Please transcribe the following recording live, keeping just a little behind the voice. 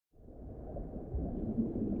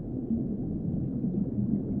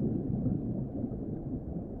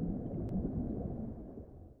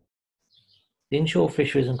The inshore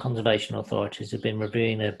fisheries and conservation authorities have been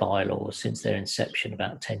reviewing their bylaws since their inception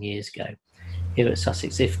about 10 years ago. Here at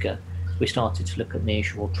Sussex IFCA, we started to look at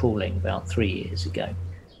nearshore trawling about 3 years ago.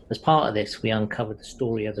 As part of this, we uncovered the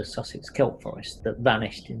story of the Sussex kelp forest that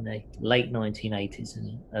vanished in the late 1980s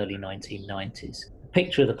and early 1990s. The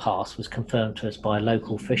picture of the past was confirmed to us by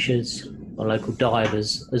local fishers, or local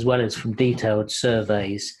divers, as well as from detailed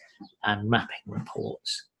surveys and mapping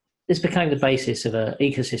reports. This became the basis of an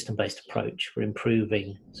ecosystem-based approach for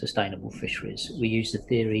improving sustainable fisheries. We used the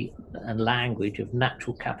theory and language of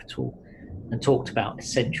natural capital and talked about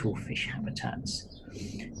essential fish habitats.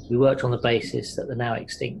 We worked on the basis that the now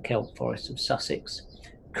extinct kelp forests of Sussex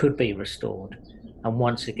could be restored and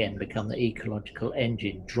once again become the ecological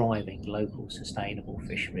engine driving local sustainable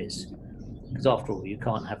fisheries. Because after all, you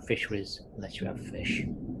can't have fisheries unless you have fish.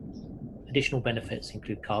 Additional benefits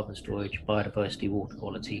include carbon storage, biodiversity, water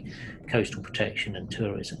quality, coastal protection and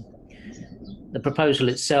tourism. The proposal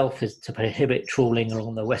itself is to prohibit trawling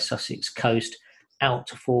along the West Sussex coast out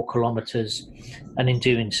to 4 kilometres, and in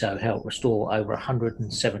doing so help restore over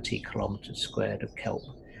 170 kilometres squared of kelp.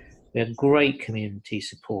 We had great community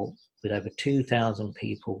support with over 2,000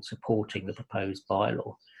 people supporting the proposed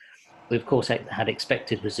bylaw. We of course had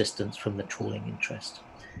expected resistance from the trawling interest.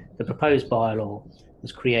 The proposed bylaw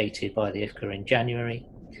was created by the IFCA in January,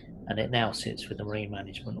 and it now sits with the marine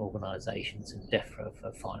management organisations in DEFRA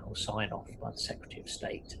for final sign-off by the Secretary of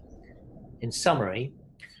State. In summary,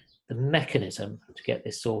 the mechanism to get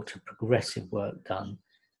this sort of progressive work done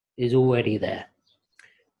is already there.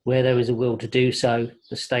 Where there is a will to do so,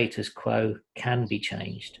 the status quo can be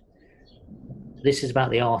changed. This is about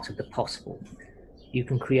the art of the possible. You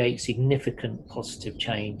can create significant positive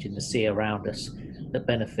change in the sea around us that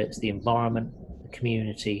benefits the environment, the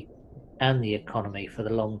community, and the economy for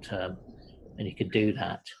the long term, and you can do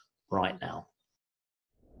that right now.